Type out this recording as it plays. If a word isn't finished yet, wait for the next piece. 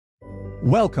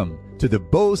Welcome to the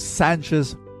Bo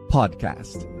Sanchez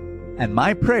podcast. And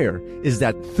my prayer is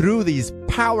that through these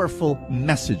powerful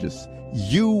messages,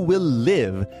 you will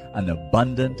live an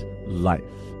abundant life.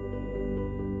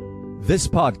 This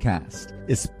podcast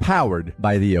is powered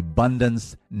by the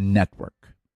Abundance Network.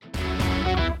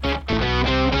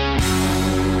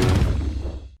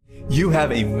 You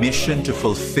have a mission to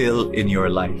fulfill in your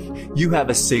life. You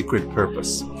have a sacred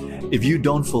purpose. If you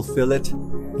don't fulfill it,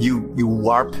 you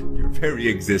warp your very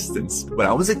existence. When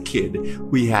I was a kid,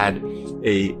 we had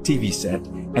a TV set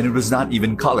and it was not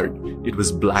even colored. It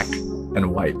was black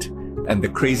and white. And the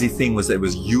crazy thing was that it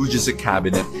was huge as a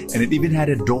cabinet and it even had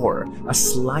a door, a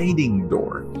sliding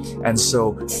door. And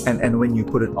so, and when you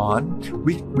put it on,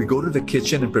 we go to the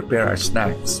kitchen and prepare our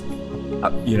snacks.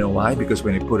 You know why? Because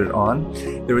when you put it on,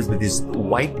 there was this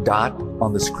white dot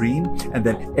on the screen, and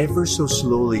then ever so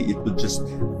slowly it would just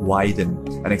widen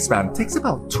and expand. It takes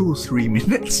about 2-3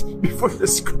 minutes before the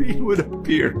screen would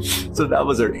appear. So that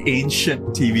was our ancient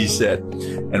TV set,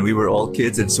 and we were all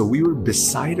kids, and so we were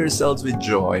beside ourselves with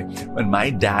joy when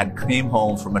my dad came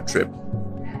home from a trip.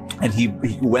 And he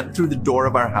went through the door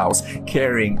of our house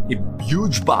carrying a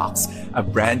huge box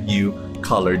of brand new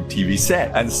colored TV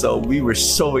set. And so we were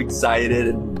so excited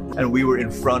and we were in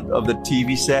front of the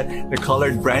TV set, the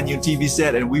colored brand new TV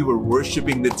set, and we were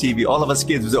worshiping the TV. All of us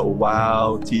kids was, oh,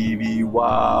 wow, TV,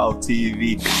 wow,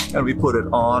 TV. And we put it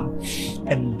on.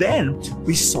 And then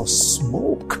we saw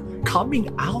smoke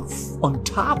coming out on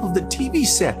top of the TV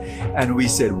set. And we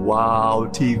said, wow,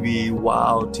 TV,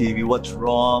 what's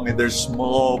wrong? And there's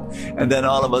smoke. And then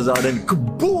all of a sudden,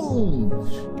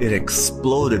 kaboom! It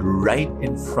exploded right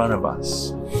in front of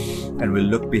us. And we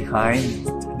looked behind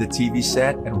the TV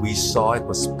set and we saw it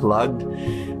was plugged.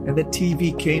 And the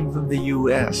TV came from the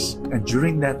US. And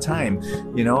during that time,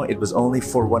 it was only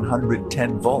for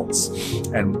 110 volts.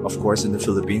 And of course, in the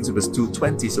Philippines, it was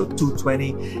 220. So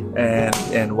 220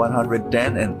 and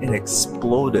 110, and it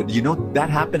exploded. That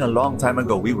happened a long time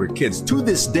ago. We were kids. To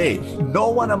this day, no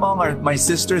one among my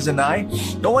sisters and I,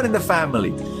 no one in the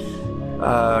family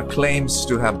claims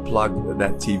to have plugged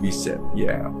that TV set.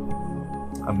 Yeah,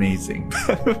 amazing.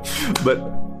 But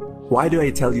why do I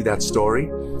tell you that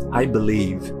story? I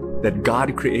believe that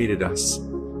God created us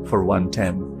for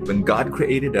 110. When God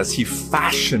created us, He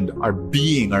fashioned our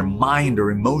being, our mind,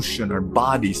 our emotion, our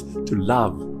bodies to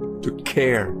love, to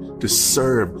care, to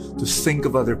serve, to think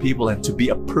of other people, and to be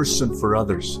a person for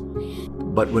others.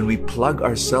 But when we plug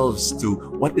ourselves to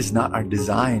what is not our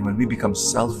design, when we become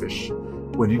selfish,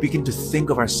 when we begin to think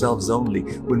of ourselves only,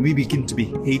 when we begin to be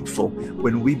hateful,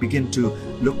 when we begin to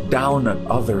look down on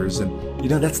others, and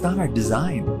that's not our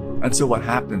design. And so what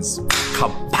happens?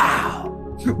 Kapow!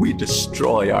 We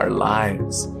destroy our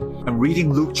lives. I'm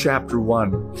reading Luke chapter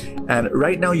 1, and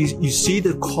right now you see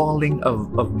the calling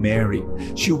of Mary.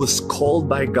 She was called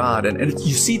by God, and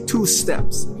you see 2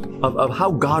 steps of how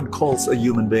God calls a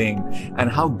human being and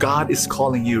how God is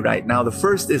calling you right now. The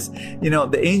first is,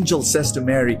 the angel says to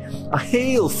Mary,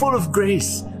 "Hail, full of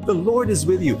grace, the Lord is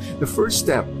with you." The first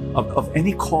step of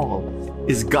any call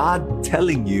is God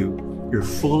telling you, you're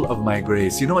full of my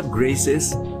grace. You know what grace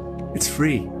is? It's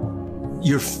free.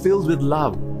 You're filled with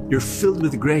love. You're filled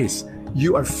with grace.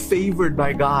 You are favored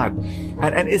by God.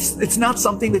 And it's not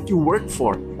something that you work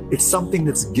for. It's something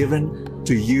that's given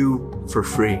to you for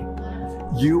free.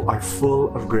 You are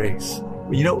full of grace.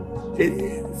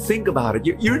 Think about it.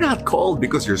 You're not called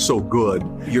because you're so good.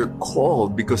 You're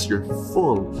called because you're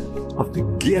full of the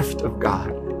gift of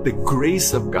God, the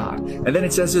grace of God. And then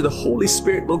it says that the Holy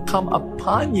Spirit will come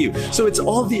upon you. So it's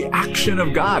all the action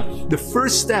of God. The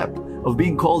first step of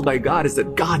being called by God is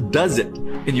that God does it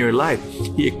in your life.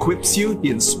 He equips you, He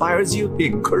inspires you, He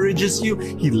encourages you,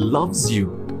 He loves you.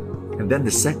 And then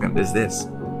the second is this.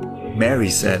 Mary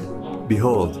said,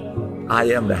 "Behold, I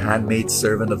am the handmaid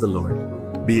servant of the Lord.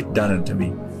 Be it done unto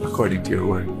me according to your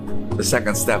word." The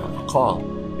second step of a call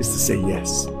is to say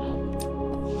yes.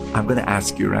 I'm going to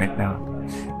ask you right now,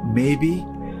 maybe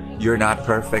you're not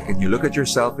perfect and you look at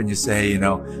yourself and you say,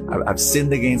 I've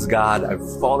sinned against God, I've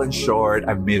fallen short,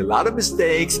 I've made a lot of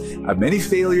mistakes, I've many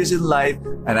failures in life,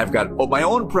 and I've got my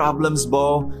own problems,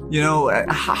 Bo.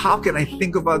 How can I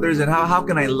think of others, and how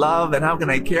can I love, and how can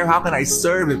I care, how can I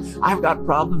serve if I've got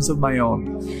problems of my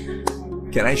own?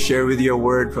 Can I share with you a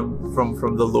word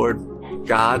from the Lord?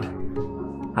 God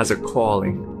has a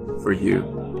calling for you.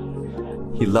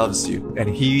 He loves you, and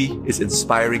He is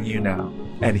inspiring you now,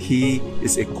 and He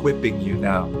is equipping you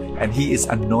now, and He is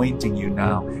anointing you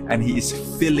now, and He is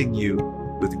filling you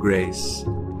with grace.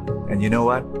 And you know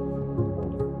what?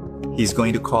 He's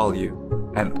going to call you,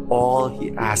 and all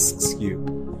He asks you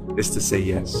is to say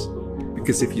yes.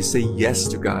 Because if you say yes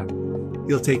to God,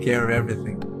 He'll take care of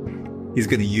everything. He's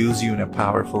going to use you in a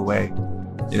powerful way.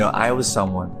 You know, I was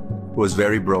someone who was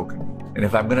very broken. And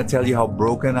if I'm going to tell you how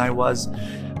broken I was,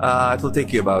 it will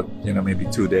take you about, maybe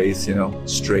 2 days,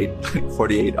 straight,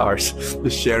 48 hours,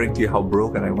 just sharing to you how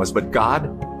broken I was. But God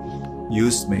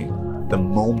used me the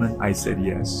moment I said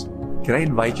yes. Can I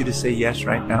invite you to say yes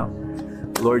right now?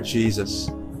 Lord Jesus,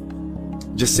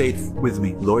 just say it with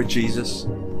me. Lord Jesus,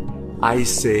 I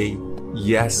say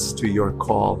yes to your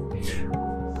call.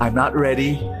 I'm not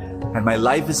ready and my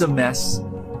life is a mess,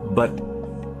 but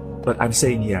I'm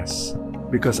saying yes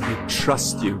because I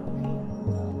trust you.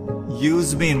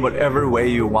 Use me in whatever way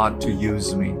you want to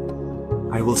use me.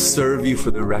 I will serve you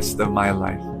for the rest of my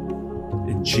life.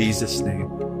 In Jesus' name,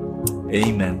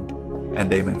 amen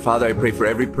and amen. Father, I pray for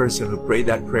every person who prayed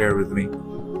that prayer with me.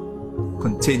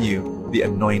 Continue the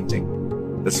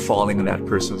anointing that's falling in that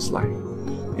person's life.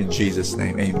 In Jesus'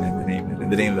 name, amen and amen. In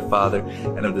the name of the Father,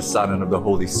 and of the Son, and of the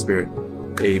Holy Spirit,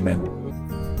 amen.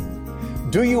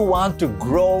 Do you want to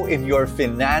grow in your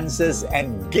finances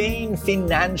and gain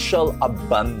financial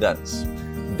abundance?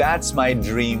 That's my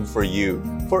dream for you.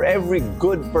 For every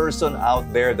good person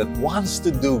out there that wants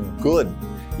to do good.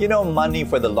 You know, money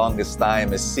for the longest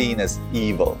time is seen as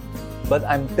evil. But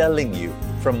I'm telling you,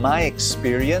 from my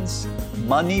experience,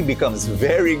 money becomes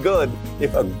very good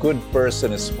if a good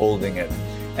person is holding it.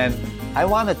 And I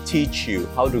want to teach you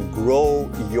how to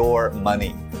grow your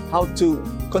money, how to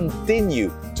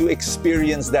continue to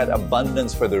experience that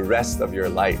abundance for the rest of your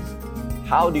life.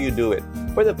 How do you do it?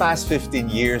 For the past 15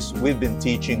 years, we've been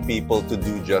teaching people to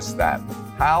do just that.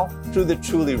 How? Through the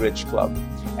Truly Rich Club.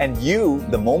 And you,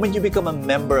 the moment you become a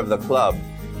member of the club,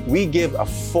 we give a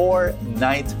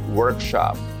 4-night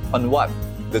workshop on what?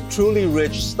 The Truly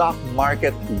Rich Stock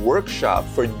Market Workshop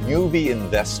for newbie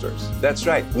investors. That's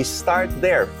right, we start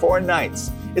there, 4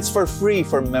 nights. It's for free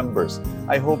for members.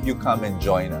 I hope you come and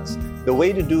join us. The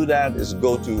way to do that is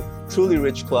go to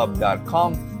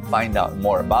trulyrichclub.com, find out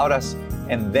more about us,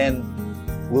 and then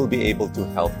we'll be able to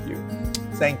help you.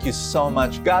 Thank you so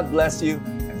much. God bless you,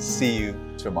 and see you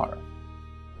tomorrow.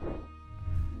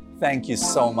 Thank you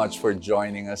so much for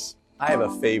joining us. I have a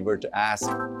favor to ask.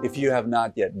 If you have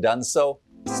not yet done so,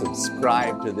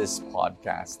 subscribe to this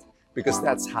podcast, because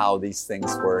that's how these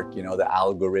things work, the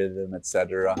algorithm,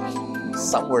 etc.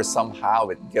 Somewhere, somehow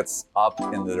it gets up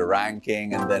into the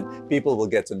ranking, and then people will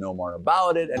get to know more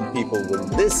about it, and people will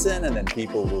listen, and then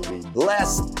people will be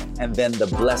blessed, and then the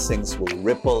blessings will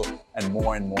ripple, and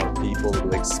more people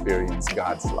will experience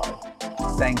God's love.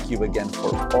 Thank you again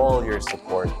for all your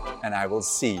support, and I will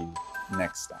see you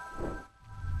next time.